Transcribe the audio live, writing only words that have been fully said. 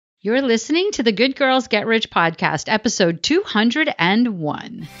You're listening to the Good Girls Get Rich podcast, episode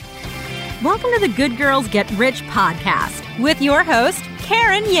 201. Welcome to the Good Girls Get Rich podcast with your host,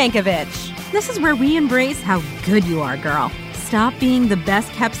 Karen Yankovich. This is where we embrace how good you are, girl. Stop being the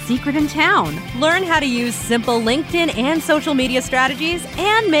best kept secret in town. Learn how to use simple LinkedIn and social media strategies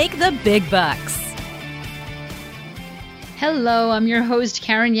and make the big bucks. Hello, I'm your host,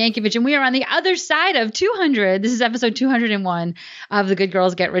 Karen Yankovich, and we are on the other side of 200. This is episode 201 of the Good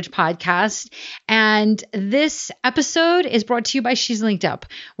Girls Get Rich podcast. And this episode is brought to you by She's Linked Up,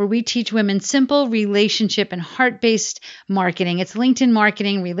 where we teach women simple relationship and heart-based marketing. It's LinkedIn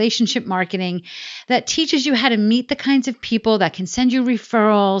marketing, relationship marketing that teaches you how to meet the kinds of people that can send you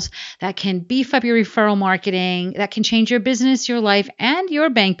referrals, that can beef up your referral marketing, that can change your business, your life, and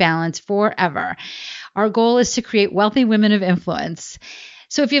your bank balance forever. Our goal is to create wealthy women of influence.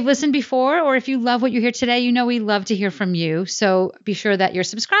 So if you've listened before, or if you love what you hear today, you know we love to hear from you. So be sure that you're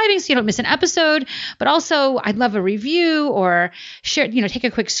subscribing so you don't miss an episode. But also, I'd love a review or share, take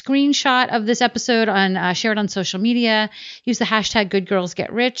a quick screenshot of this episode on share it on social media. Use the hashtag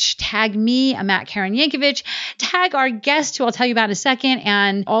GoodGirlsGetRich. Tag me, I'm at Karen Yankovich. Tag our guest, who I'll tell you about in a second,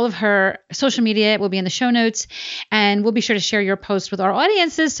 and all of her social media will be in the show notes. And we'll be sure to share your posts with our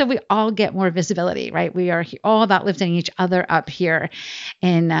audiences so we all get more visibility, right? We are all about lifting each other up here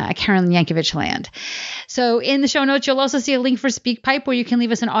in Karen Yankovich land. So in the show notes, you'll also see a link for SpeakPipe where you can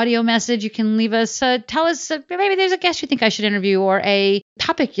leave us an audio message. You can leave us, tell us maybe there's a guest you think I should interview or a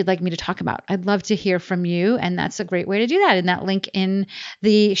topic you'd like me to talk about. I'd love to hear from you. And that's a great way to do that in that link in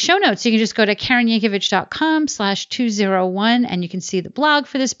the show notes. You can just go to KarenYankovich.com/201 and you can see the blog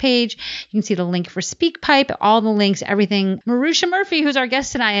for this page. You can see the link for SpeakPipe, all the links, everything Maruxa Murphy, who's our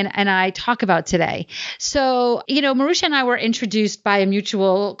guest tonight, and I talk about today. So, Maruxa and I were introduced by a mutual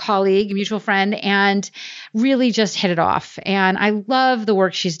colleague, a mutual friend, and really just hit it off. And I love the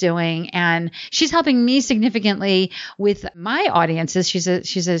work she's doing. And she's helping me significantly with my audiences. She's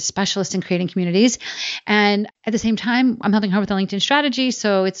a specialist in creating communities. And at the same time, I'm helping her with the LinkedIn strategy.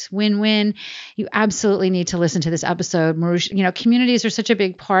 So it's win-win. You absolutely need to listen to this episode. Maruxa, communities are such a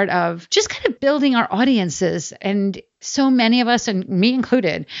big part of just kind of building our audiences. And so many of us, and me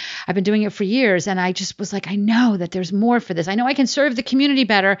included, I've been doing it for years. And I just was like, I know that there's more for this. I know I can serve the community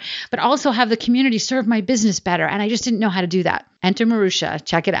better, but also have the community serve my business better. And I just didn't know how to do that. Enter Maruxa.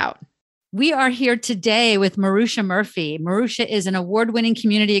 Check it out. We are here today with Maruxa Murphy. Maruxa is an award-winning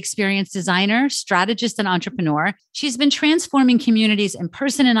community experience designer, strategist, and entrepreneur. She's been transforming communities in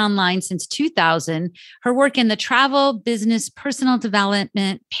person and online since 2000. Her work in the travel, business, personal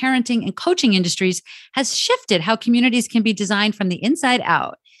development, parenting, and coaching industries has shifted how communities can be designed from the inside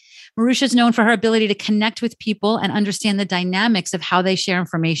out. Maruxa is known for her ability to connect with people and understand the dynamics of how they share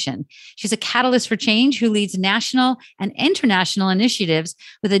information. She's a catalyst for change who leads national and international initiatives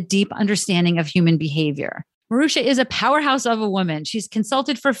with a deep understanding of human behavior. Maruxa is a powerhouse of a woman. She's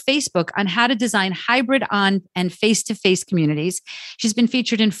consulted for Facebook on how to design hybrid on and face-to-face communities. She's been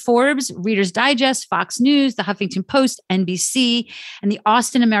featured in Forbes, Reader's Digest, Fox News, The Huffington Post, NBC, and the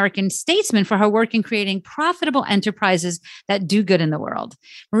Austin American-Statesman for her work in creating profitable enterprises that do good in the world.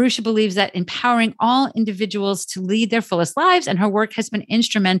 Maruxa believes that empowering all individuals to lead their fullest lives, and her work has been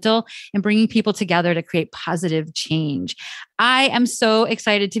instrumental in bringing people together to create positive change. I am so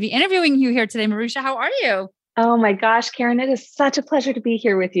excited to be interviewing you here today, Maruxa. How are you? Oh my gosh, Karen, it is such a pleasure to be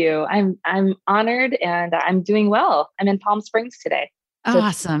here with you. I'm honored and I'm doing well. I'm in Palm Springs today. So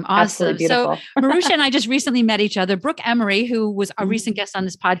Awesome. beautiful. So Maruxa and I just recently met each other. Brooke Emery, who was a recent guest on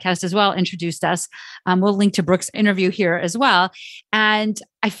this podcast as well, introduced us. We'll link to Brooke's interview here as well. And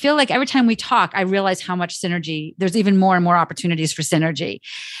I feel like every time we talk, I realize how much synergy, there's even more and more opportunities for synergy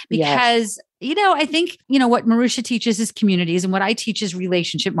because I think, what Maruxa teaches is communities and what I teach is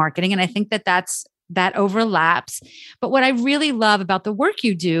relationship marketing. And I think that overlaps. But what I really love about the work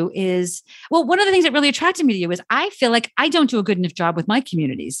you do is, one of the things that really attracted me to you is I feel like I don't do a good enough job with my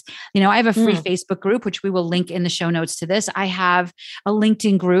communities. I have a free Facebook group, which we will link in the show notes to this. I have a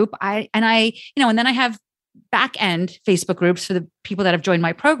LinkedIn group. And then I have back end Facebook groups for the people that have joined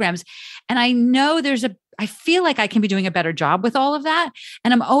my programs. And I know I feel like I can be doing a better job with all of that.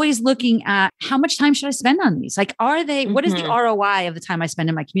 And I'm always looking at how much time should I spend on these? Like, what is the ROI of the time I spend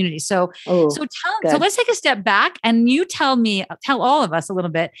in my community? So let's take a step back and you tell all of us a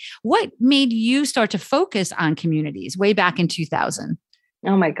little bit, what made you start to focus on communities way back in 2000?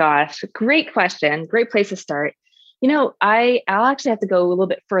 Oh my gosh. Great question. Great place to start. I'll actually have to go a little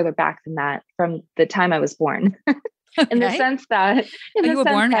bit further back than that, from the time I was born. in the sense that, you were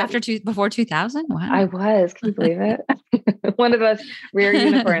born before 2000? Wow. I was. Can you believe it? One of those rare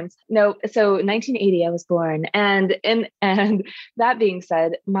unicorns. No, so 1980, I was born. And that being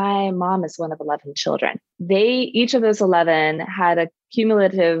said, my mom is one of 11 children. Each of those 11 had a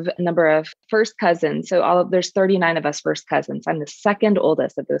cumulative number of first cousins. So there's 39 of us first cousins. I'm the second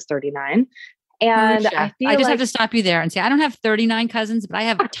oldest of those 39. And Maruxa, I just have to stop you there and say, I don't have 39 cousins, but I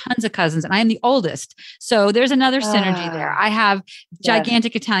have tons of cousins and I am the oldest. So there's another synergy there. I have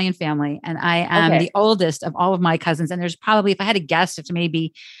gigantic Italian family and I am the oldest of all of my cousins. And there's probably, if I had to guess, it's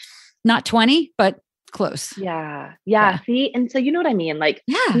maybe not 20, but close. Yeah. See, and so you know what I mean? Like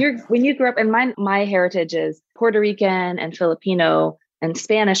when you grew up, and my heritage is Puerto Rican and Filipino and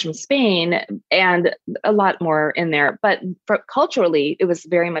Spanish from Spain, and a lot more in there. But culturally, it was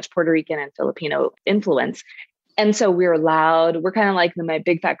very much Puerto Rican and Filipino influence. And so we were loud. We're kind of like My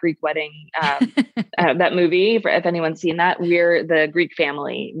Big Fat Greek Wedding, that movie, if anyone's seen that. We're the Greek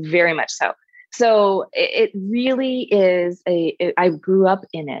family, very much so. So it really is I grew up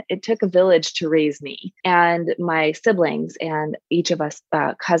in it. It took a village to raise me and my siblings and each of us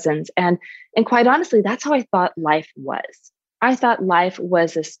cousins. And quite honestly, that's how I thought life was. I thought life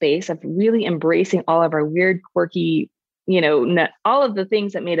was a space of really embracing all of our weird, quirky, all of the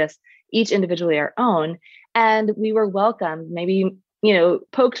things that made us each individually our own. And we were welcomed, maybe,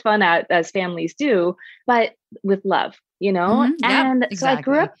 poked fun at as families do, but with love, Mm-hmm. And exactly.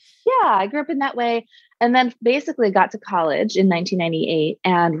 So I grew up in that way. And then basically got to college in 1998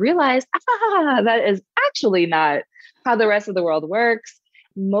 and realized, that is actually not how the rest of the world works.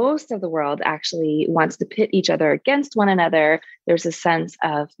 Most of the world actually wants to pit each other against one another. There's a sense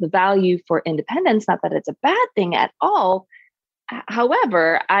of the value for independence, not that it's a bad thing at all.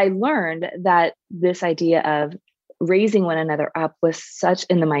 However, I learned that this idea of raising one another up was such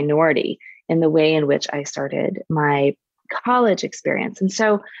in the minority in the way in which I started my college experience. And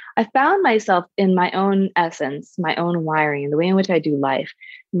so I found myself in my own essence, my own wiring, the way in which I do life,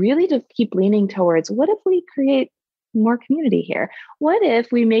 really to keep leaning towards, what if we create more community here? What if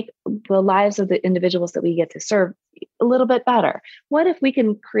we make the lives of the individuals that we get to serve a little bit better? What if we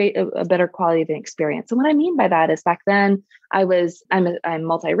can create a better quality of an experience? And what I mean by that is, back then I'm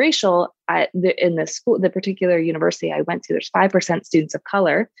multiracial. In the school, the particular university I went to, there's 5% students of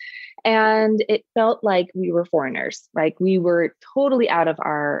color. And it felt like we were foreigners, like we were totally out of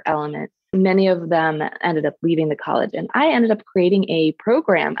our element. Many of them ended up leaving the college, and I ended up creating a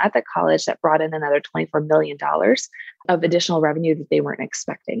program at the college that brought in another $24 million of additional revenue that they weren't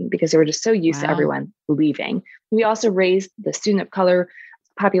expecting, because they were just so used to everyone leaving. We also raised the student of color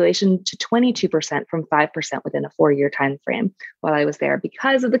population to 22% from 5% within a 4-year time frame while I was there,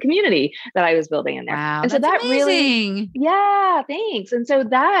 because of the community that I was building in there. Wow, and so that amazing. Really, thanks. And so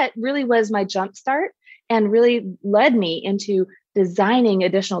that really was my jump start and really led me into designing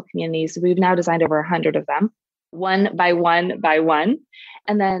additional communities. We've now designed over 100 of them, one by one by one.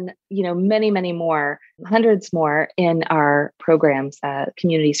 And then, many, many more, hundreds more in our programs,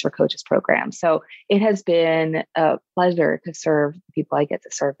 Communities for Coaches program. So it has been a pleasure to serve the people I get to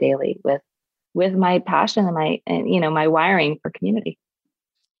serve daily with my passion and my wiring for community.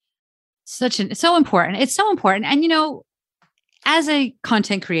 So important. It's so important. And, as a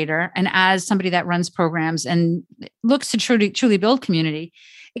content creator and as somebody that runs programs and looks to truly build community,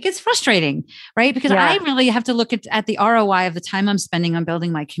 it gets frustrating, right? Because I really have to look at the ROI of the time I'm spending on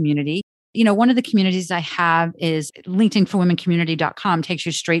building my community. One of the communities I have is LinkedInforwomencommunity.com, takes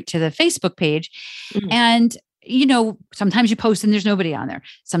you straight to the Facebook page. Mm-hmm. And sometimes you post and there's nobody on there.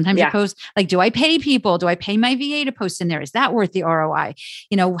 Sometimes you post, like, do I pay people? Do I pay my VA to post in there? Is that worth the ROI?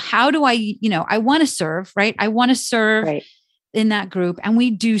 How do I want to serve, right? I want to serve in that group. And we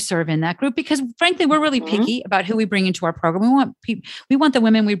do serve in that group because, frankly, we're really picky about who we bring into our program. We want the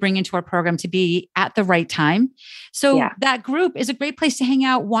women we bring into our program to be at the right time. So that group is a great place to hang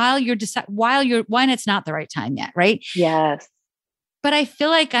out while it's not the right time yet. Right. Yes. But I feel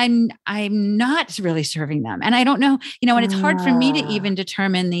like I'm not really serving them. And I don't know, and it's hard for me to even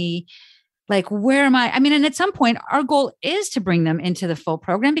determine where am I? I mean, and at some point our goal is to bring them into the full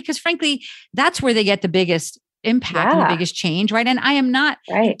program, because frankly, that's where they get the biggest impact and the biggest change. Right. And I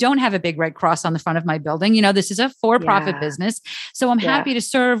don't have a big red cross on the front of my building. This is a for-profit business. So I'm happy to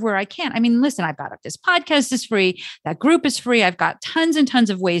serve where I can. I mean, listen, I've got this podcast is free. That group is free. I've got tons and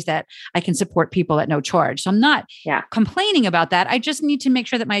tons of ways that I can support people at no charge. So I'm not complaining about that. I just need to make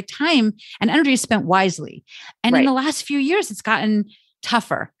sure that my time and energy is spent wisely. And in the last few years, it's gotten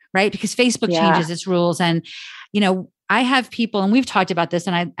tougher, right? Because Facebook changes its rules. And, I have people, and we've talked about this,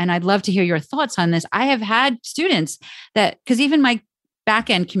 and I'd love to hear your thoughts on this. I have had students because even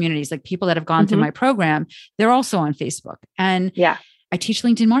back-end communities, like people that have gone through my program, they're also on Facebook. And I teach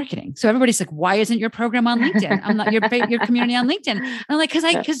LinkedIn marketing. So everybody's like, why isn't your program on LinkedIn? I'm not your community on LinkedIn. And I'm like,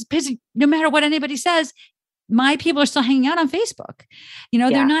 because no matter what anybody says, my people are still hanging out on Facebook.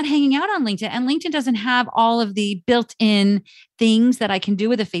 They're not hanging out on LinkedIn, and LinkedIn doesn't have all of the built-in things that I can do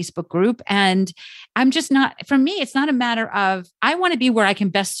with a Facebook group. And I'm just not, for me, it's not a matter of, I want to be where I can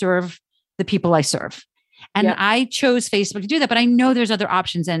best serve the people I serve. And I chose Facebook to do that, but I know there's other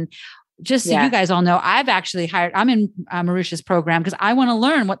options. And just so you guys all know, I'm in Maruxa's program because I want to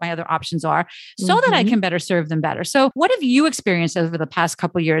learn what my other options are so that I can better serve them better. So what have you experienced over the past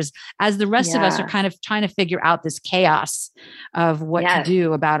couple of years as the rest of us are kind of trying to figure out this chaos of what to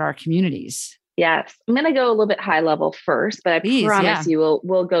do about our communities? Yes. I'm going to go a little bit high level first, but I promise you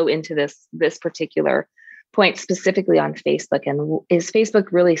we'll go into this particular point specifically on Facebook. And is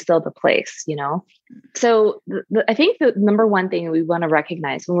Facebook really still the place, So I think the number one thing we want to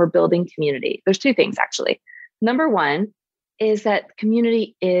recognize when we're building community, there's two things actually. Number one is that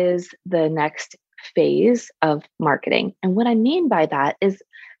community is the next phase of marketing. And what I mean by that is,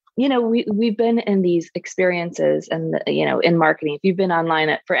 we've been in these experiences and, in marketing. If you've been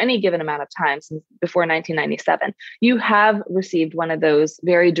online for any given amount of time since before 1997, you have received one of those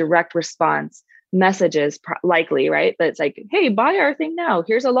very direct response messages, likely, right? That's like, hey, buy our thing now.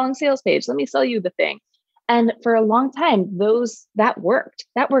 Here's a long sales page. Let me sell you the thing. And for a long time, that worked.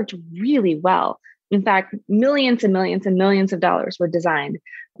 That worked really well. In fact, millions and millions and millions of dollars were designed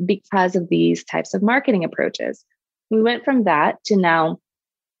because of these types of marketing approaches. We went from that to now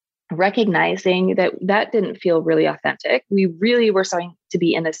recognizing that didn't feel really authentic. We really were starting to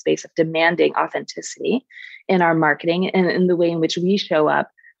be in a space of demanding authenticity in our marketing and in the way in which we show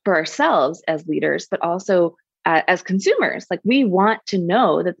up for ourselves as leaders, but also as consumers. Like, we want to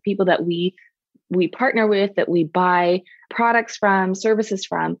know that the people that we partner with, that we buy products from, services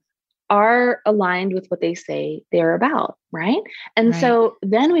from, are aligned with what they say they're about, right? And so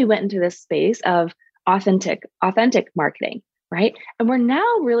then we went into this space of authentic marketing, right? And we're now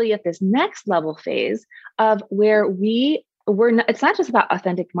really at this next level phase of where it's not just about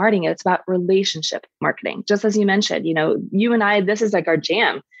authentic marketing, it's about relationship marketing. Just as you mentioned, you and I, this is like our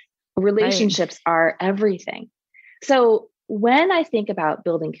jam. Relationships are everything. So when I think about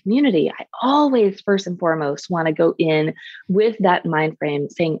building community, I always first and foremost want to go in with that mind frame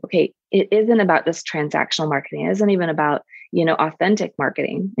saying, okay, it isn't about this transactional marketing. It isn't even about, authentic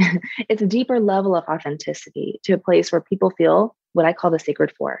marketing. It's a deeper level of authenticity to a place where people feel what I call the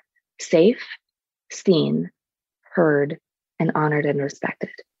sacred four: safe, seen, heard, and honored and respected.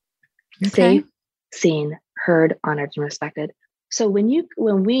 Okay. Safe, seen, heard, honored, and respected. So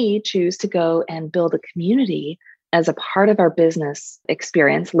when we choose to go and build a community as a part of our business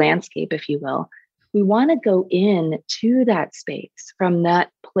experience, landscape, if you will, we want to go in to that space from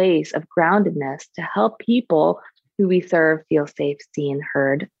that place of groundedness to help people who we serve feel safe, seen,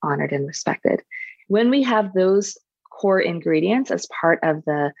 heard, honored, and respected. When we have those core ingredients as part of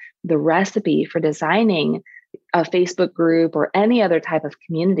the recipe for designing a Facebook group or any other type of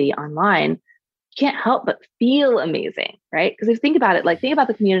community online, you can't help but feel amazing, right? Because if you think about it, think about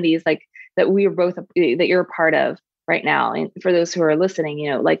the communities that you're a part of right now. And for those who are listening,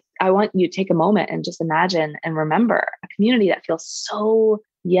 I want you to take a moment and just imagine and remember a community that feels so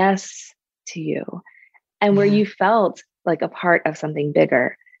yes to you and where you felt like a part of something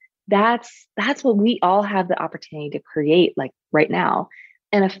bigger. That's what we all have the opportunity to create right now.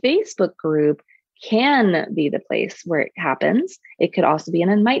 And a Facebook group can be the place where it happens. It could also be in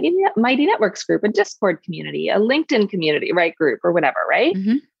a Mighty Networks group, a Discord community, a LinkedIn community, right? Group or whatever, right?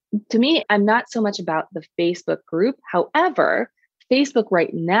 Mm-hmm. To me, I'm not so much about the Facebook group. However, Facebook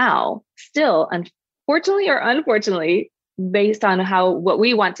right now, still, unfortunately or unfortunately, based on what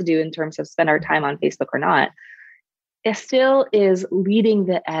we want to do in terms of spend our time on Facebook or not, it still is leading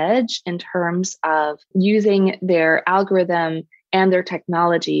the edge in terms of using their algorithm and their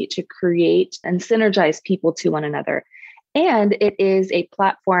technology to create and synergize people to one another. And it is a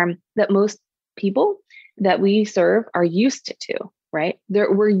platform that most people that we serve are used to, right?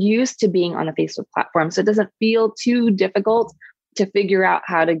 We're used to being on a Facebook platform. So it doesn't feel too difficult to figure out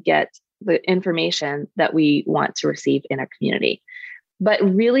how to get the information that we want to receive in our community. But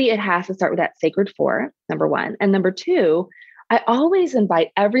really, it has to start with that sacred four, number one. And number two, I always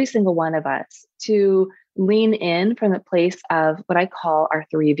invite every single one of us to lean in from the place of what I call our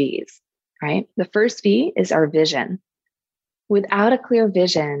 3 V's, right? The first V is our vision. Without a clear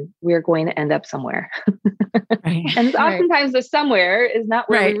vision, we're going to end up somewhere. Right. And oftentimes the somewhere is not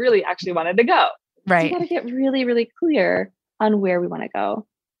where we really actually wanted to go. Right. So you got to get really, really clear on where we want to go.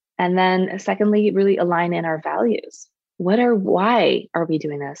 And then secondly, really align in our values. why are we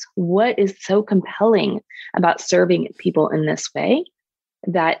doing this? What is so compelling about serving people in this way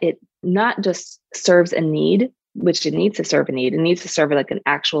that it not just serves a need, which it needs to serve a need, it needs to serve like an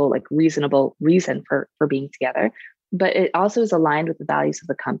actual, like reasonable reason for being together, but it also is aligned with the values of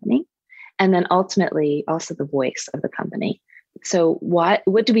the company. And then ultimately also the voice of the company. So what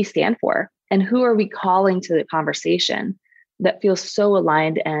do we stand for? And who are we calling to the conversation that feels so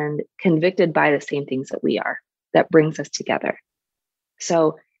aligned and convicted by the same things that we are, that brings us together?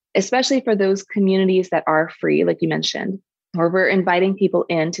 So especially for those communities that are free, like you mentioned, or we're inviting people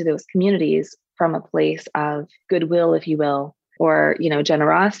into those communities from a place of goodwill, if you will, or,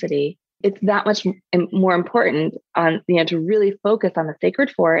 generosity, it's that much more important on, to really focus on the sacred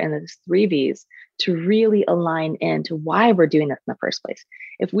four and the three V's to really align into why we're doing this in the first place.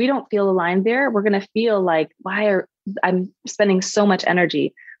 If we don't feel aligned there, we're going to feel like, I'm spending so much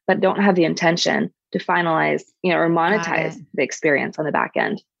energy, but don't have the intention to finalize, or monetize the experience on the back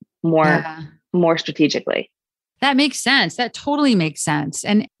end more strategically. That makes sense. That totally makes sense.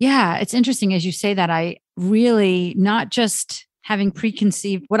 And yeah, it's interesting as you say that. I really not just having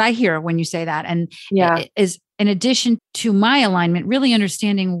preconceived what I hear when you say that. And it is in addition to my alignment, really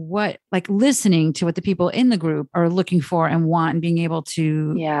understanding listening to what the people in the group are looking for and want, and being able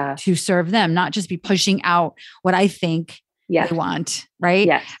to serve them, not just be pushing out what I think they want. Right.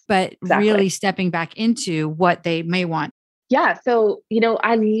 Yes, but really stepping back into what they may want. Yeah. So,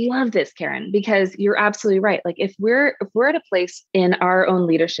 I love this, Karen, because you're absolutely right. Like if we're at a place in our own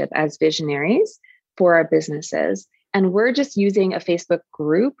leadership as visionaries for our businesses, and we're just using a Facebook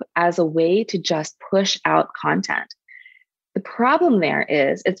group as a way to just push out content, the problem there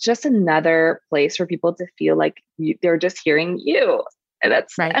is it's just another place for people to feel like they're just hearing you. And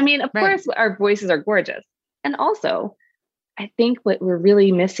that's right. I mean, of course, our voices are gorgeous. And also, I think what we're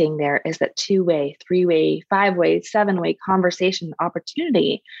really missing there is that 2-way, 3-way, 5-way, 7-way conversation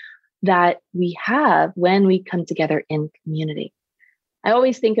opportunity that we have when we come together in community. I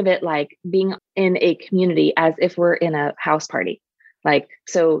always think of it like being in a community as if we're in a house party. Like,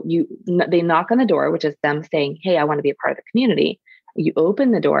 so they knock on the door, which is them saying, hey, I want to be a part of the community. You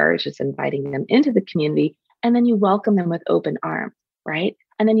open the door, which is inviting them into the community, and then you welcome them with open arms, right?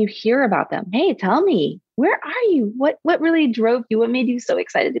 And then you hear about them. Hey, tell me, where are you? What really drove you? What made you so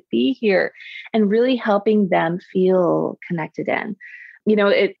excited to be here? And really helping them feel connected in.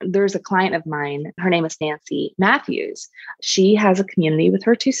 There's a client of mine, her name is Nancy Matthews. She has a community with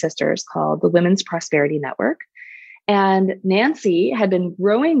her 2 sisters called the Women's Prosperity Network. And Nancy had been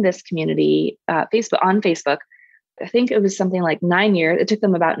growing this community on Facebook. I think it was something like 9 years. It took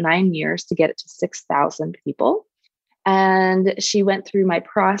them about 9 years to get it to 6,000 people. And she went through my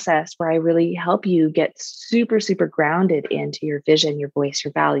process where I really help you get super, super grounded into your vision, your voice,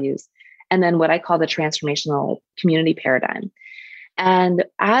 your values, and then what I call the transformational community paradigm. And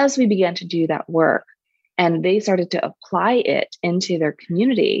as we began to do that work and they started to apply it into their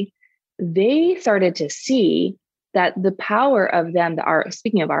community, they started to see that the power of them,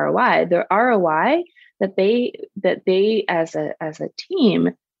 speaking of ROI, the ROI that they as a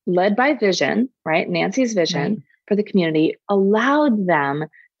team led by vision, right? Nancy's vision for the community allowed them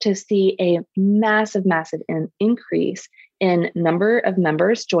to see a massive, massive increase in number of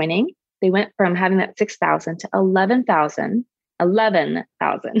members joining. They went from having that 6,000 to 11,000.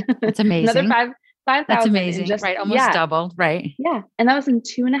 11,000. That's amazing. Another 5,000. That's amazing. Right. Almost doubled. Right. Yeah. And that was in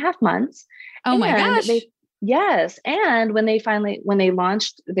 2.5 months. Oh my gosh. Yes. And when they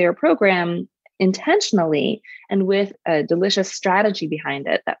launched their program intentionally and with a delicious strategy behind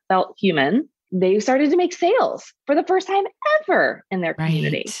it that felt human, they started to make sales for the first time ever in their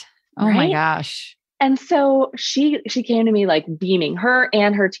community. Oh my gosh. And so she came to me like beaming. Her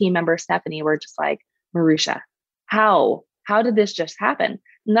and her team member, Stephanie, were just like, Maruxa, how did this just happen?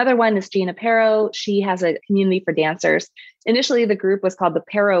 Another one is Gina Perro. She has a community for dancers. Initially, the group was called the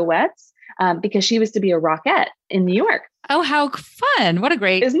Perroettes because she was to be a rockette in New York. Oh, how fun. What a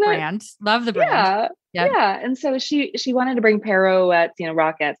great brand. Love the brand. Yeah. And so she wanted to bring Perroettes,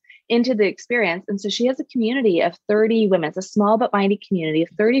 rockettes into the experience. And so she has a community of 30 women. It's a small but mighty community of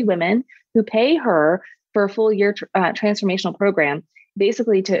 30 women who pay her for a full year transformational program,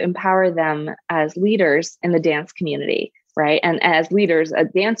 basically to empower them as leaders in the dance community. Right. And as leaders,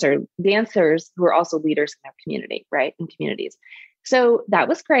 dancers who are also leaders in their community, right. In communities. So that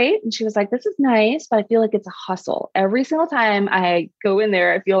was great. And she was like, this is nice, but I feel like it's a hustle. Every single time I go in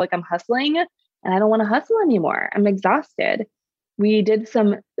there, I feel like I'm hustling and I don't want to hustle anymore. I'm exhausted. We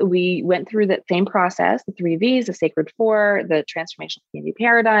went through that same process, the 3 V's, the sacred 4, the transformational community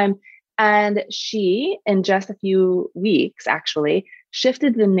paradigm. And she, in just a few weeks, actually,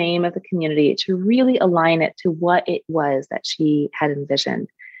 shifted the name of the community to really align it to what it was that she had envisioned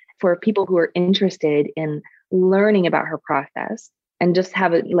for people who are interested in learning about her process and just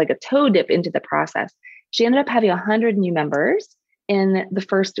have like a toe dip into the process. She ended up having 100 new members in the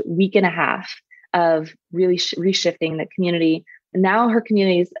first week and a half of really reshifting the community. And now her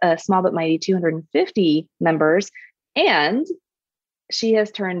community is a small but mighty 250 members. And she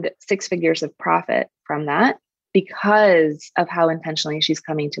has turned 6 figures of profit from that because of how intentionally she's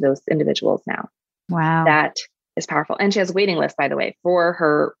coming to those individuals now. Wow. That is powerful. And she has a waiting list, by the way, for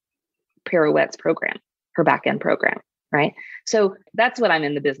her pirouettes program, her back end program. Right. So that's what I'm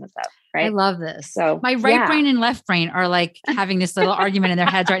in the business of. Right. I love this. So my right brain and left brain are like having this little argument in their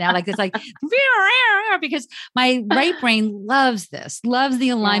heads right now. Like it's like, because my right brain loves this, loves the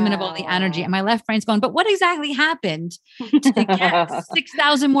alignment of all the energy. And my left brain's going, but what exactly happened to get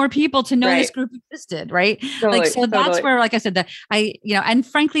 6,000 more people to know this group existed? Right. Totally, so that's where, like I said, that and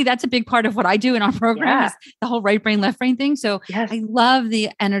frankly, that's a big part of what I do in our program is the whole right brain, left brain thing. So I love the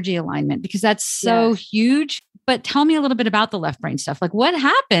energy alignment because that's so huge. But tell me a little bit about the left brain stuff. Like what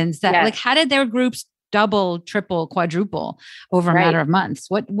happens that, like, how did their groups double, triple, quadruple over a matter of months?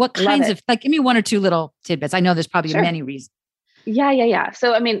 What kinds of, like, give me 1 or 2 little tidbits. I know there's probably many reasons. Yeah.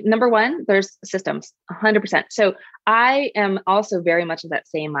 So, I mean, number one, there's systems 100%. So I am also very much of that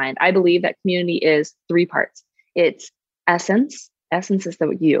same mind. I believe that community is 3 parts. It's essence. Essence is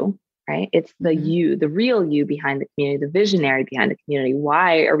the you, right? It's the you, the real you behind the community, the visionary behind the community.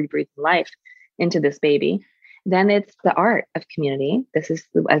 Why are we breathing life into this baby? Then it's the art of community. This is,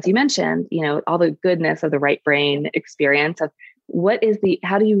 as you mentioned, all the goodness of the right brain experience of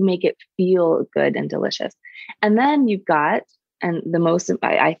how do you make it feel good and delicious? And then you've got, and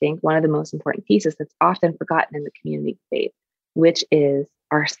I think one of the most important pieces that's often forgotten in the community space, which is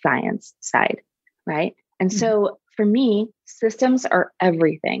our science side, right? And so for me, systems are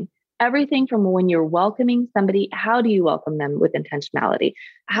everything. Everything from when you're welcoming somebody, how do you welcome them with intentionality?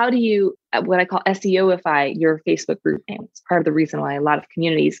 How do you, what I call SEOify your Facebook group name? It's part of the reason why a lot of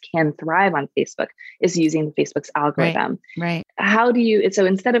communities can thrive on Facebook is using Facebook's algorithm. Right. How do you, so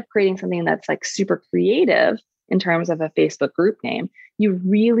instead of creating something that's like super creative in terms of a Facebook group name, you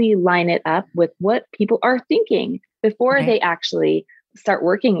really line it up with what people are thinking before they actually start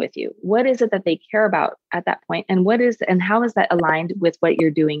working with you. What is it that they care about at that point? And how is that aligned with what you're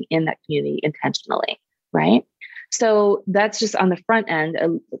doing in that community intentionally? Right. So that's just on the front end, a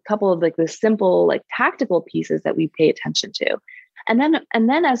couple of like the simple, like tactical pieces that we pay attention to. And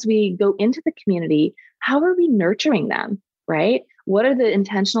then as we go into the community, how are we nurturing them? Right. What are the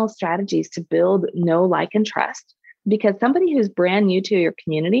intentional strategies to build know, like, and trust? Because somebody who's brand new to your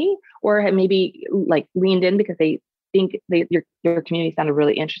community or maybe like leaned in because they think your community sounded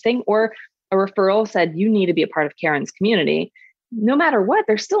really interesting, or a referral said you need to be a part of Karen's community, no matter what,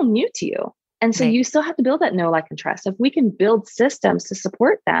 they're still new to you. And so you still have to build that know, like, and trust. If we can build systems to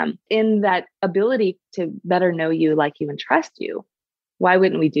support them in that ability to better know you, like you, and trust you, why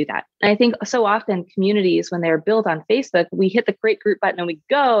wouldn't we do that? And I think so often communities, when they're built on Facebook, we hit the create group button and we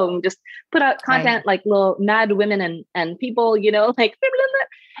go and just put out content like little mad women and people, like,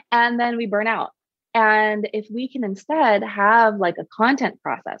 and then we burn out. And if we can instead have like a content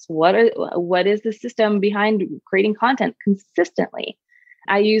process, what is the system behind creating content consistently?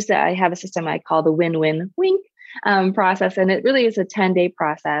 I have a system I call the win-win-wink process. And it really is a 10-day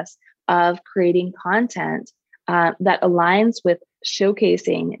process of creating content that aligns with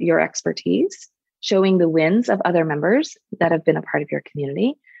showcasing your expertise, showing the wins of other members that have been a part of your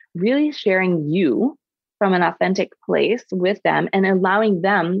community, really sharing you from an authentic place with them and allowing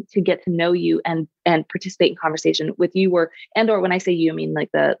them to get to know you and participate in conversation with you or when I say you, I mean like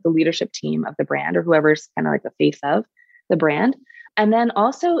the leadership team of the brand or whoever's kind of like the face of the brand. And then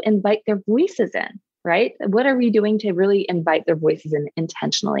also invite their voices in, right? What are we doing to really invite their voices in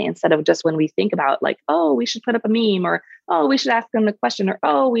intentionally instead of just when we think about like, oh, we should put up a meme or, oh, we should ask them a question or,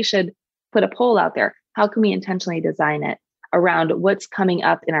 oh, we should put a poll out there. How can we intentionally design it around what's coming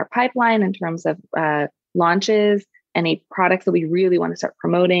up in our pipeline in terms of launches, any products that we really want to start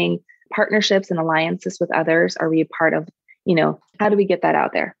promoting, partnerships and alliances with others? Are we a part of, how do we get that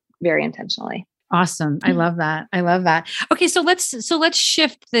out there very intentionally? Awesome. I love that. Okay. So let's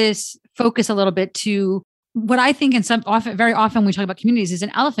shift this focus a little bit to what I think very often when we talk about communities is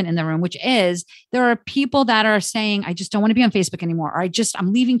an elephant in the room, which is there are people that are saying, I just don't want to be on Facebook anymore, or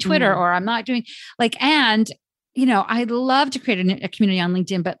I'm leaving Twitter, or I'm not doing I'd love to create a community on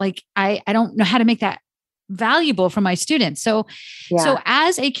LinkedIn, but like, I don't know how to make that valuable for my students. So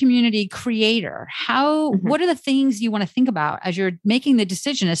as a community creator, what are the things you want to think about as you're making the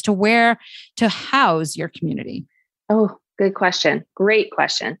decision as to where to house your community? Oh, Good question. Great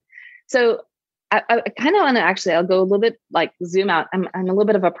question. So I kind of want to actually, I'll go a little bit like zoom out. I'm a little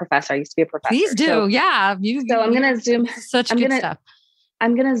bit of a professor. I used to be a professor. Please do. So, Yeah. I'm going to zoom. Such good stuff.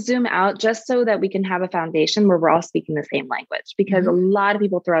 I'm going to zoom out just so that we can have a foundation where we're all speaking the same language, because a lot of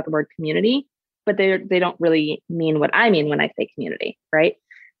people throw out the word community, but they don't really mean what I mean when I say community, right?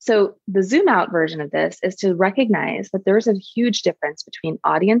 So the zoom out version of this is to recognize that there's a huge difference between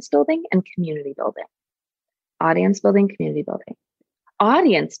audience building and community building. Audience building, community building.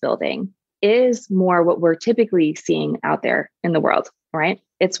 Audience building is more what we're typically seeing out there in the world, right?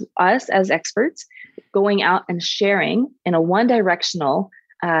 It's us as experts going out and sharing in a one-directional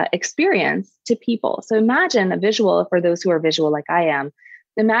experience to people. So imagine a visual, for those who are visual like I am,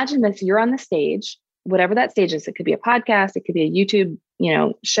 imagine this, you're on the stage, whatever that stage is. It could be a podcast, it could be a YouTube,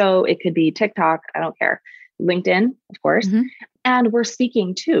 show, it could be TikTok, I don't care. LinkedIn, of course. And we're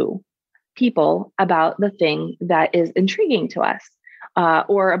speaking to people about the thing that is intriguing to us.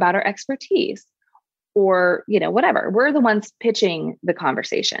 Or about our expertise, or, whatever. We're the ones pitching the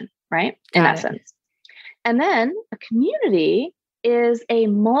conversation, right? In essence. And then a community is a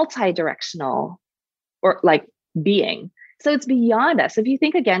multi-directional or like being. So it's beyond us. If you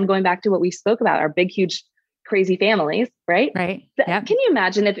think again, going back to what we spoke about, our big, huge, crazy families, right? Right. Yep. Can you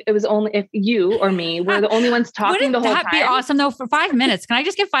imagine if it was only, if you or me were the only ones talking the whole time? Wouldn't that be awesome though for 5 minutes? Can I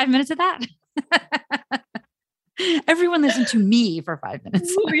just get 5 minutes of that? Everyone listen to me for 5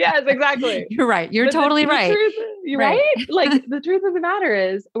 minutes. Yes, exactly. You're right. You're totally right. You're right. Like the truth of the matter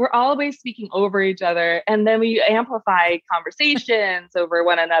is we're always speaking over each other, and then we amplify conversations over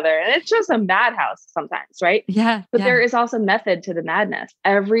one another. And it's just a madhouse sometimes, right? Yeah. But there is also method to the madness.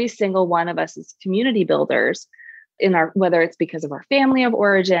 Every single one of us is community builders in our, whether it's because of our family of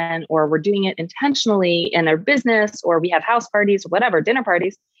origin, or we're doing it intentionally in our business, or we have house parties, or whatever, dinner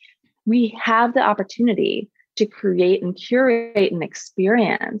parties. We have the opportunity to create and curate an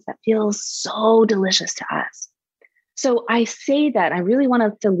experience that feels so delicious to us. So I say that I really want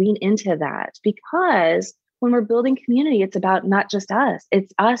us to lean into that, because when we're building community, it's about not just us.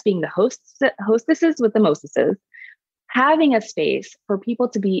 It's us being the hostesses with the mostesses, having a space for people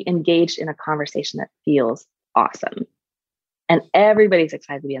to be engaged in a conversation that feels awesome. And everybody's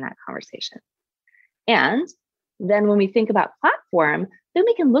excited to be in that conversation. And then when we think about platform, then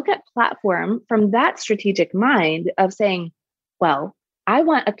we can look at platform from that strategic mind of saying, well, I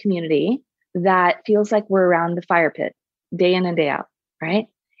want a community that feels like we're around the fire pit day in and day out, right?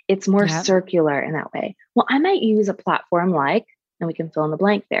 It's more circular in that way. Well, I might use a platform like, and we can fill in the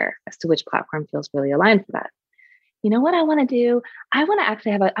blank there as to which platform feels really aligned for that. You know what I want to do? I want to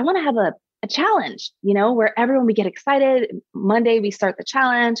actually have a challenge, where everyone, we get excited. Monday, we start the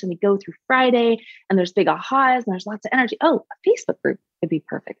challenge and we go through Friday, and there's big ahas and there's lots of energy. Oh, a Facebook group would be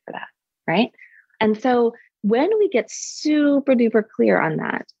perfect for that. Right. And so when we get super duper clear on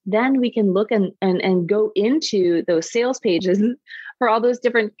that, then we can look and go into those sales pages for all those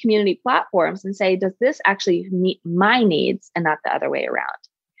different community platforms and say, does this actually meet my needs and not the other way around?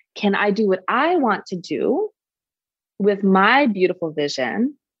 Can I do what I want to do with my beautiful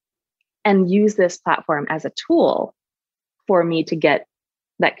vision and use this platform as a tool for me to get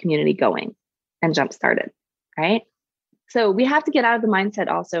that community going and jump started, right? So we have to get out of the mindset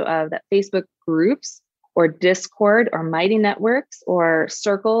also of that Facebook groups or Discord or Mighty Networks or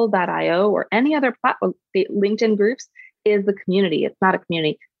Circle.io or any other platform, LinkedIn groups is the community. It's not a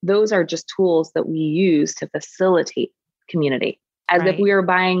community. Those are just tools that we use to facilitate community. As if we were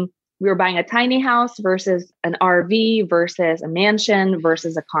buying a tiny house versus an RV versus a mansion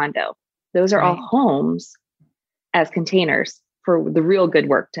versus a condo. Those are all homes as containers for the real good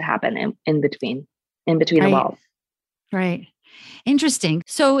work to happen in between the walls. Right. Interesting.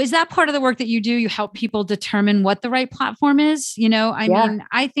 So is that part of the work that you do? You help people determine what the right platform is? I mean,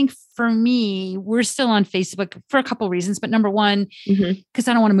 I think for me, we're still on Facebook for a couple of reasons, but number one, because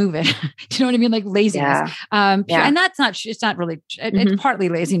I don't want to move it. Do you know what I mean? Like laziness. And that's it's not really, it's partly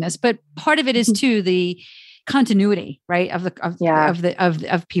laziness, but part of it is too the continuity, right?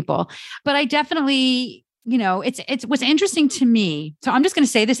 Of people. But I definitely, it's what's interesting to me. So I'm just going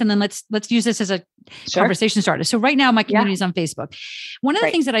to say this and then let's use this as a conversation starter. So right now my community is on Facebook. One of the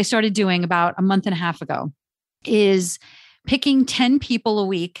things that I started doing about a month and a half ago is picking 10 people a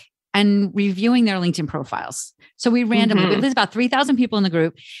week and reviewing their LinkedIn profiles. So we randomly, there's about 3,000 people in the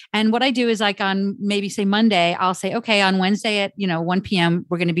group. And what I do is like on maybe say Monday, I'll say, okay, on Wednesday at 1 p.m.,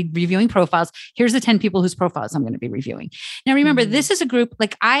 we're going to be reviewing profiles. Here's the 10 people whose profiles I'm going to be reviewing. Now, remember, this is a group,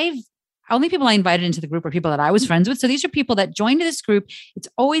 like only people I invited into the group were people that I was friends with. So these are people that joined this group. It's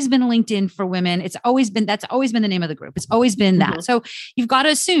always been LinkedIn for women. That's always been the name of the group. It's always been that. So you've got to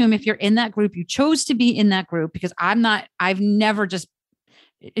assume if you're in that group, you chose to be in that group, because I've never just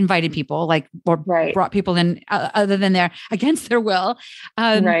invited people or brought people in other than against their will.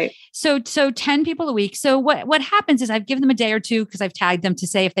 So 10 people a week. So what happens is I've given them a day or two, because I've tagged them to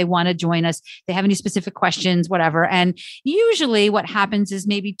say if they want to join us, they have any specific questions, whatever. And usually what happens is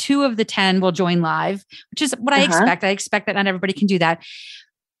maybe 2 of the 10 will join live, which is what I expect. I expect that not everybody can do that.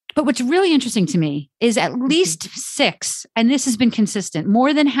 But what's really interesting to me is at least 6, and this has been consistent,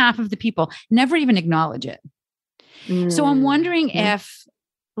 more than half of the people never even acknowledge it. So I'm wondering if,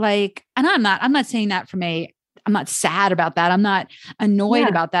 and I'm not saying that I'm not sad about that. I'm not annoyed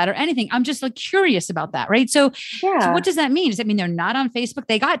about that or anything. I'm just curious about that. Right. So what does that mean? Does that mean they're not on Facebook?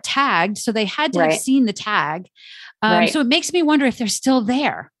 They got tagged, so they had to have seen the tag. So it makes me wonder if they're still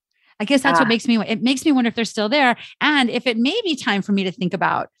there. I guess that's what makes me wonder if they're still there, and if it may be time for me to think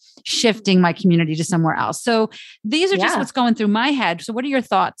about shifting my community to somewhere else. So these are just what's going through my head. So what are your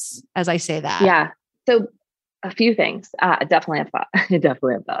thoughts as I say that? Yeah. So a few things. Definitely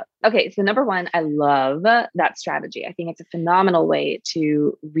a thought. Okay. So number one, I love that strategy. I think it's a phenomenal way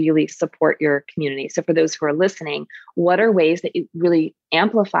to really support your community. So for those who are listening, what are ways that you really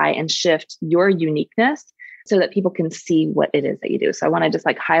amplify and shift your uniqueness so that people can see what it is that you do? So I want to just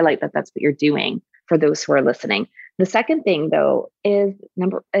highlight that that's what you're doing for those who are listening. The second thing though is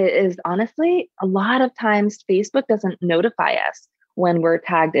honestly, a lot of times Facebook doesn't notify us when we're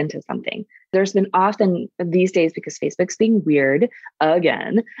tagged into something. There's been often these days, because Facebook's being weird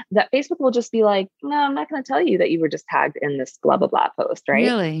again, that Facebook will just be like, no, I'm not going to tell you that you were just tagged in this blah, blah, blah post, right?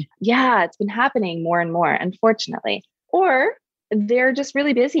 Really? Yeah, it's been happening more and more, unfortunately. Or they're just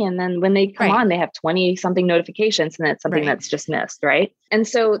really busy. And then when they come on, they have 20 something notifications, and it's something that's just missed. Right. And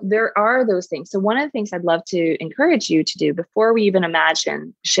so there are those things. So one of the things I'd love to encourage you to do before we even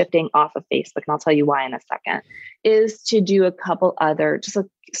imagine shifting off of Facebook, and I'll tell you why in a second, is to do a couple other just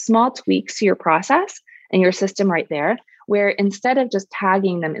small tweaks to your process and your system right there, where instead of just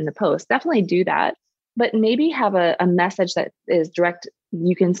tagging them in the post, definitely do that, but maybe have a message that is direct.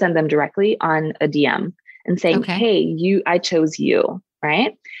 You can send them directly on a DM and saying, hey, I chose you,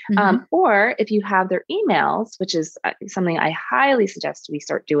 right? Or if you have their emails, which is something I highly suggest we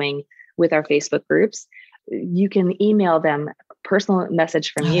start doing with our Facebook groups, you can email them a personal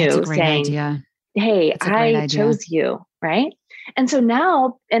message from you saying, hey, I chose you, right? And so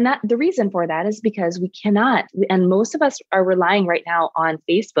now, that the reason for that is because we cannot, and most of us are relying right now on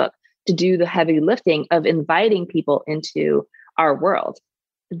Facebook to do the heavy lifting of inviting people into our world.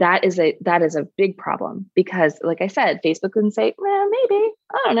 That is a big problem, because like I said, Facebook can say, well, maybe,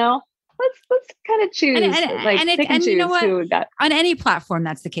 I don't know. Let's kind of choose, pick and choose you know what? Who we got. On any platform,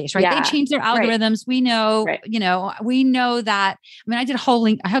 that's the case, right? They change their algorithms. We know, we know that. I mean, I did a whole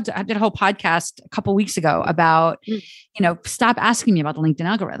podcast a couple of weeks ago about, stop asking me about the LinkedIn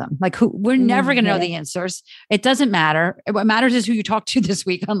algorithm. We're never going to know the answers. It doesn't matter. What matters is who you talk to this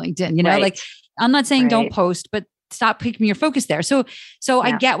week on LinkedIn. I'm not saying don't post, but stop picking your focus there. So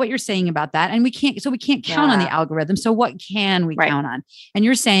I get what you're saying about that. And we can't count on the algorithm. So what can we count on? And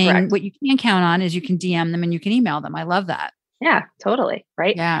you're saying what you can count on is you can DM them and you can email them. I love that. Yeah, totally.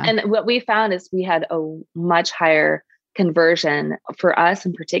 Right. Yeah. And what we found is we had a much higher conversion for us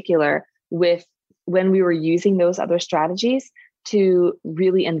in particular with when we were using those other strategies to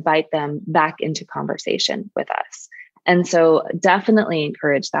really invite them back into conversation with us. And so definitely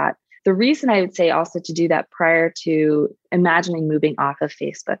encourage that. The reason I would say also to do that prior to imagining moving off of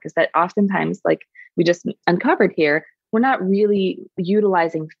Facebook is that oftentimes, like we just uncovered here, we're not really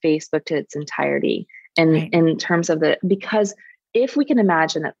utilizing Facebook to its entirety in terms of because if we can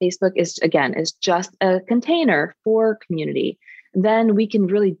imagine that Facebook is just a container for community, then we can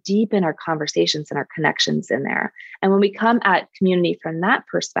really deepen our conversations and our connections in there. And when we come at community from that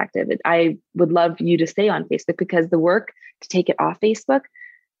perspective, I would love you to stay on Facebook, because the work to take it off Facebook,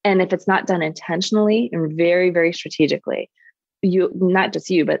 and if it's not done intentionally and very, very strategically, not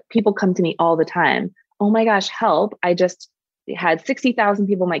just you, but people come to me all the time. Oh my gosh, help. I just had 60,000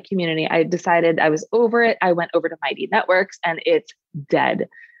 people in my community. I decided I was over it. I went over to Mighty Networks and it's dead.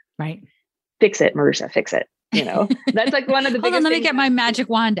 Right. Fix it, Maruxa, fix it. That's like one of the biggest Hold on, let me things. get my magic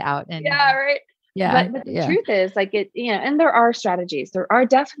wand out. Right. Yeah. But the truth is and there are strategies. There are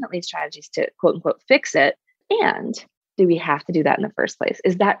definitely strategies to quote unquote fix it. And do we have to do that in the first place?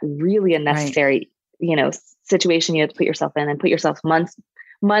 Is that really a necessary, situation you have to put yourself in and put yourself months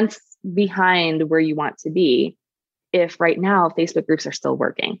behind where you want to be if right now Facebook groups are still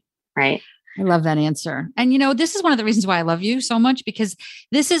working, right? I love that answer. And this is one of the reasons why I love you so much, because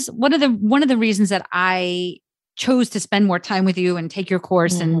this is one of the reasons that I chose to spend more time with you and take your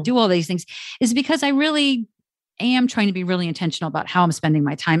course and do all these things, is because I really am trying to be really intentional about how I'm spending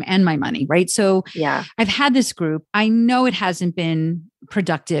my time and my money. Right. So Yeah. I've had this group. I know it hasn't been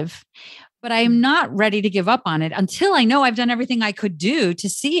productive, but I am not ready to give up on it until I know I've done everything I could do to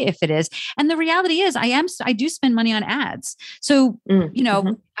see if it is. And the reality is I do spend money on ads. So,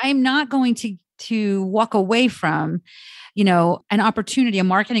 I'm not going to walk away from, an opportunity, a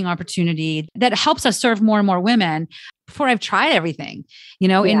marketing opportunity that helps us serve more and more women before I've tried everything,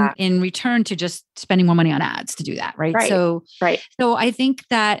 in return to just spending more money on ads to do that. Right. Right. So I think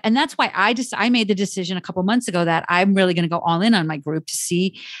that, and that's why I made the decision a couple of months ago that I'm really going to go all in on my group to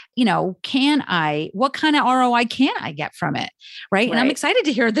see, what kind of ROI can I get from it? Right. And I'm excited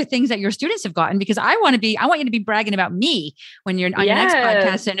to hear the things that your students have gotten, because I want you to be bragging about me when you're on your next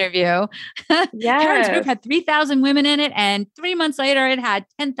podcast interview. Karen's group had 3,000 women in it, and 3 months later it had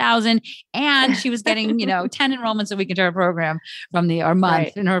 10,000, and she was getting, 10 enrollments a week into her program or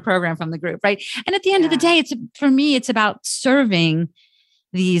month in her program from the group. Right. And at the end of the day, for me, it's about serving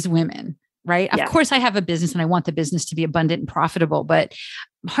these women. Right. Of course I have a business and I want the business to be abundant and profitable, but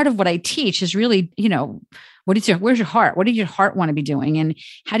part of what I teach is really, where's your heart? What does your heart want to be doing? And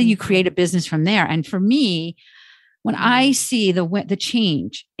how do you create a business from there? And for me, when I see the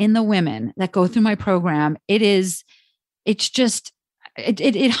change in the women that go through my program, it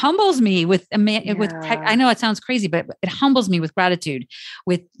humbles me with I know it sounds crazy, but it humbles me with gratitude,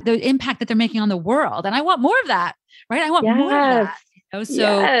 with the impact that they're making on the world. And I want more of that, right? I want more of that.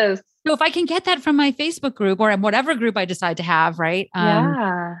 So if I can get that from my Facebook group or whatever group I decide to have, right?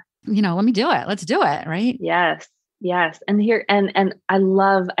 Let me do it. Let's do it. Right. Yes. Yes. And I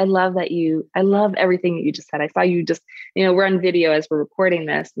love everything that you just said. I saw you just, we're on video as we're recording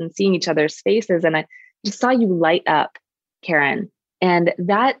this and seeing each other's faces. And I just saw you light up, Karen, and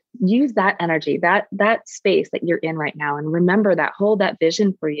use that energy, that space that you're in right now. And remember that, hold that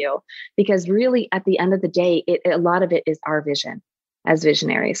vision for you, because really at the end of the day, a lot of it is our vision as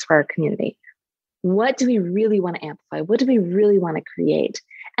visionaries for our community. What do we really want to amplify? What do we really want to create?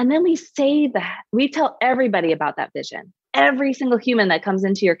 And then we tell everybody about that vision. Every single human that comes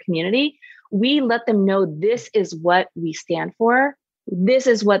into your community, we let them know this is what we stand for. This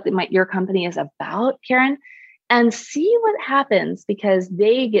is what your company is about, Karen, and see what happens, because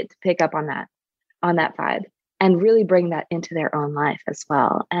they get to pick up on that vibe and really bring that into their own life as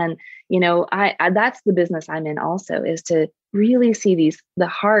well. And, I that's the business I'm in also, is to really see the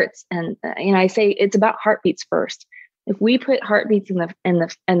hearts. And, I say it's about heartbeats first. If we put heartbeats in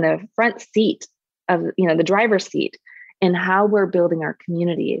the front seat of, the driver's seat in how we're building our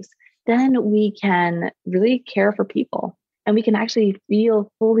communities, then we can really care for people, and we can actually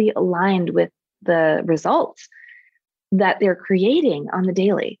feel fully aligned with the results that they're creating on the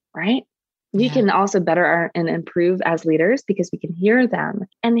daily, right? We can also better and improve as leaders because we can hear them.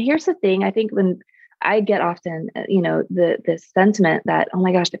 And here's the thing, I think when I get often, the sentiment that, oh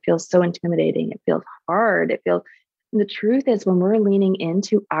my gosh, it feels so intimidating. It feels hard. The truth is, when we're leaning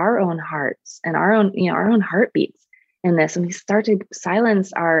into our own hearts and our own heartbeats in this, and we start to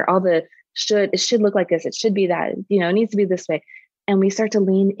silence it should look like this, it should be that, it needs to be this way. And we start to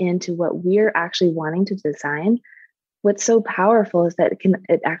lean into what we're actually wanting to design. What's so powerful is that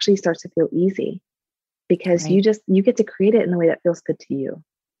it actually starts to feel easy, because you get to create it in the way that feels good to you.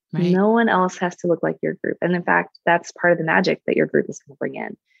 Right. No one else has to look like your group. And in fact, that's part of the magic that your group is going to bring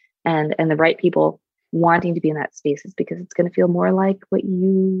in, and the right people wanting to be in that space is because it's going to feel more like what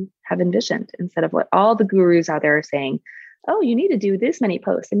you have envisioned, instead of what all the gurus out there are saying. Oh, you need to do this many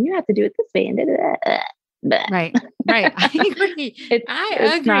posts and you have to do it this way. And Right. I agree.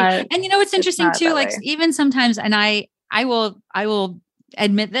 I agree. And it's interesting too, like even sometimes, and I will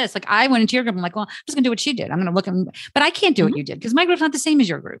admit this, like I went into your group. I'm like, well, I'm just gonna do what she did. I'm going to look at, but I can't do what you did, because my group's not the same as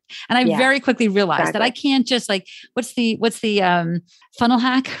your group. And I very quickly realized that I can't just like, what's the funnel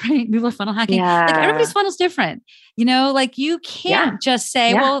hack, right? People are funnel hacking. Like everybody's funnel's different, like you can't just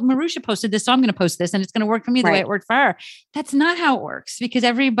say, well, Maruxa posted this, so I'm going to post this and it's going to work for me the way it worked for her. That's not how it works, because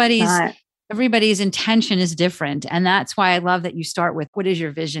everybody's intention is different. And that's why I love that you start with, what is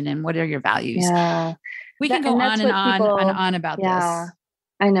your vision and what are your values? Yeah. We can go on and on about this.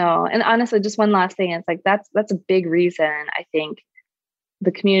 I know. And honestly, just one last thing. It's like, that's a big reason I think the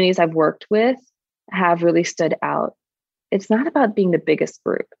communities I've worked with have really stood out. It's not about being the biggest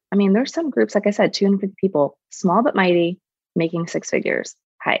group. I mean, there's some groups, like I said, 250 people, small but mighty, making 6 figures.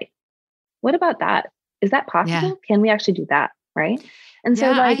 Hi. What about that? Is that possible? Yeah. Can we actually do that? right? And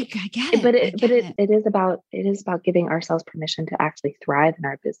so Yeah, like, I get it. but I get it. it is about giving ourselves permission to actually thrive in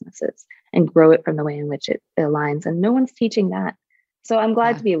our businesses and grow it from the way in which it aligns. And no one's teaching that. So I'm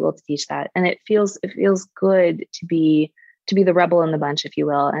glad Yeah. to be able to teach that. And it feels good to be the rebel in the bunch, if you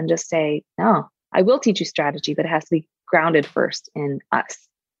will, and just say, no, I will teach you strategy, but it has to be grounded first in us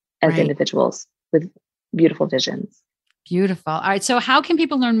as Right. individuals with beautiful visions. Beautiful. All right. So how can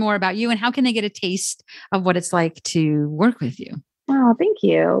people learn more about you and how can they get a taste of what it's like to work with you? Oh, thank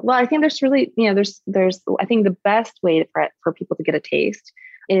you. Well, I think there's really, I think the best way for people to get a taste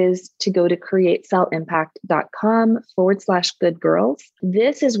is to go to createcellimpact.com/good girls.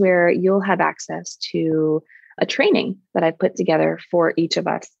 This is where you'll have access to a training that I've put together for each of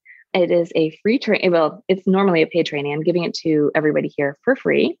us. It is a free training. Well, it's normally a paid training. I'm giving it to everybody here for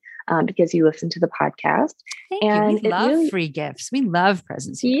free because you listen to the podcast. Thank you. We love free gifts. We love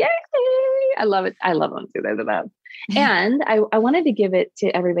presents. Yay! I love it. I love them too. They're the best. And I wanted to give it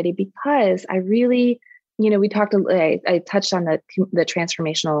to everybody because I really, we talked, I touched on the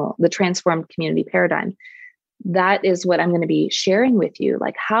transformed community paradigm. That is what I'm going to be sharing with you.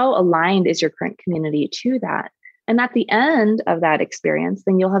 Like, how aligned is your current community to that? And at the end of that experience,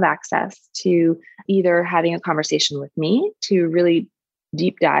 then you'll have access to either having a conversation with me to really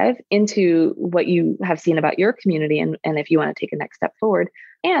deep dive into what you have seen about your community and if you want to take a next step forward,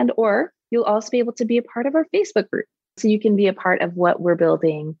 or you'll also be able to be a part of our Facebook group. So you can be a part of what we're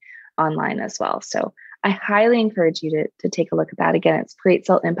building online as well. So I highly encourage you to take a look at that. Again, it's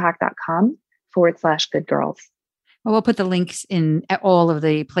createcellimpact.com/good girls. Well, we'll put the links in at all of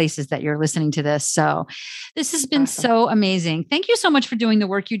the places that you're listening to this. So this has been so amazing. Thank you so much for doing the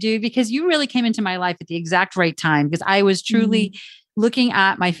work you do, because you really came into my life at the exact right time, because I was truly looking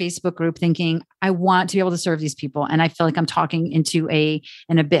at my Facebook group thinking, I want to be able to serve these people. And I feel like I'm talking into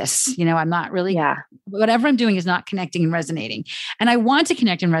an abyss. I'm not really, whatever I'm doing is not connecting and resonating. And I want to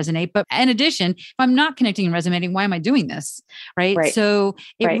connect and resonate. But in addition, if I'm not connecting and resonating, why am I doing this? Right. So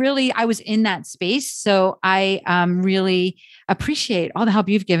really, I was in that space. So I really appreciate all the help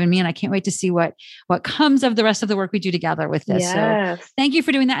you've given me. And I can't wait to see what comes of the rest of the work we do together with this. Yes. So thank you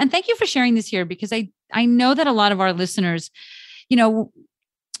for doing that. And thank you for sharing this here, because I know that a lot of our listeners,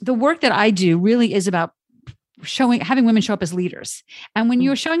 the work that I do really is about having women show up as leaders. And when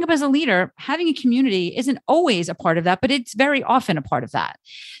you're showing up as a leader, having a community isn't always a part of that, but it's very often a part of that.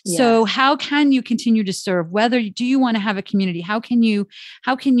 Yes. So how can you continue to serve? Do you want to have a community? How can you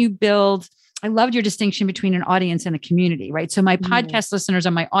build? I loved your distinction between an audience and a community, right? So my podcast listeners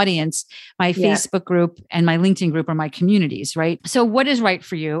are my audience, my Facebook group and my LinkedIn group are my communities, right? So what is right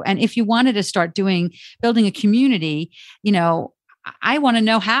for you? And if you wanted to start building a community, I want to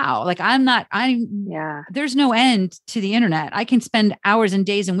know how. Like there's no end to the internet. I can spend hours and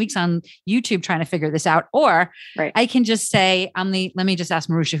days and weeks on YouTube trying to figure this out. Or I can just say, let me just ask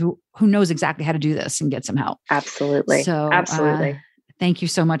Maruxa who knows exactly how to do this and get some help. Absolutely. So absolutely. Thank you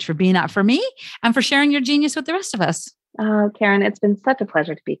so much for being that for me and for sharing your genius with the rest of us. Oh, Karen, it's been such a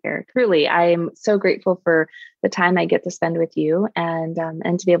pleasure to be here. Truly, I'm so grateful for the time I get to spend with you and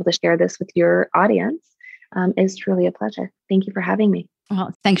to be able to share this with your audience. Is truly a pleasure. Thank you for having me.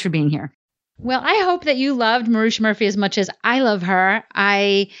 Well, thanks for being here. Well, I hope that you loved Maruxa Murphy as much as I love her.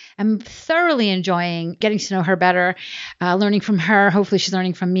 I am thoroughly enjoying getting to know her better, learning from her. Hopefully she's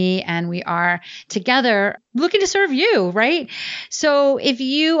learning from me, and we are together looking to serve you, right? So if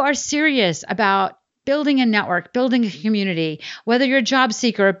you are serious about building a network, building a community, whether you're a job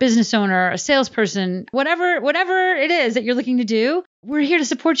seeker, a business owner, a salesperson, whatever it is that you're looking to do, we're here to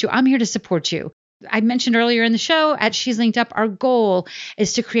support you. I'm here to support you. I mentioned earlier in the show at She's Linked Up, our goal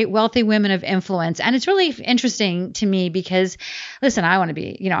is to create wealthy women of influence. And it's really interesting to me because, listen, I want to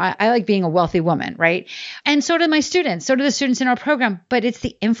be, I like being a wealthy woman, right? And so do my students, so do the students in our program, but it's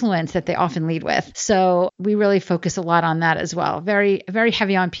the influence that they often lead with. So we really focus a lot on that as well. Very, very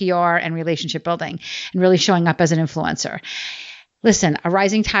heavy on PR and relationship building and really showing up as an influencer. Listen, a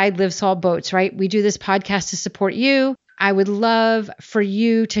rising tide lifts all boats, right? We do this podcast to support you. I would love for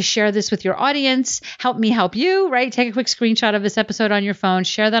you to share this with your audience. Help me help you, right? Take a quick screenshot of this episode on your phone,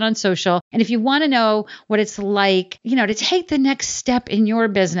 share that on social. And if you want to know what it's like, to take the next step in your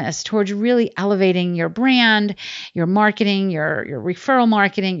business towards really elevating your brand, your marketing, your referral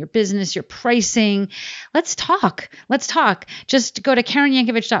marketing, your business, your pricing, let's talk. Just go to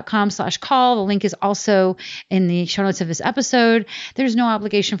KarenYankovich.com/call. The link is also in the show notes of this episode. There's no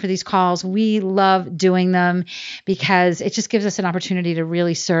obligation for these calls. We love doing them because because it just gives us an opportunity to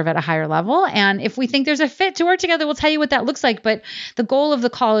really serve at a higher level. And if we think there's a fit to work together, we'll tell you what that looks like. But the goal of the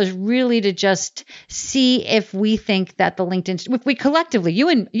call is really to just see if we think that the LinkedIn, if we collectively, you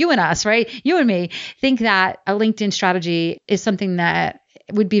and us, right? You and me think that a LinkedIn strategy is something that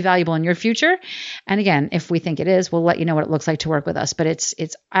would be valuable in your future. And again, if we think it is, we'll let you know what it looks like to work with us. But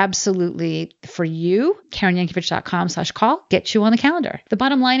it's absolutely for you. KarenYankovich.com/call. Get you on the calendar. The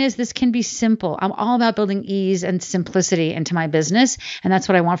bottom line is this can be simple. I'm all about building ease and simplicity into my business. And that's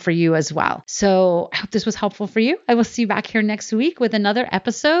what I want for you as well. So I hope this was helpful for you. I will see you back here next week with another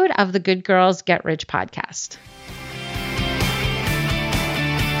episode of the Good Girls Get Rich podcast.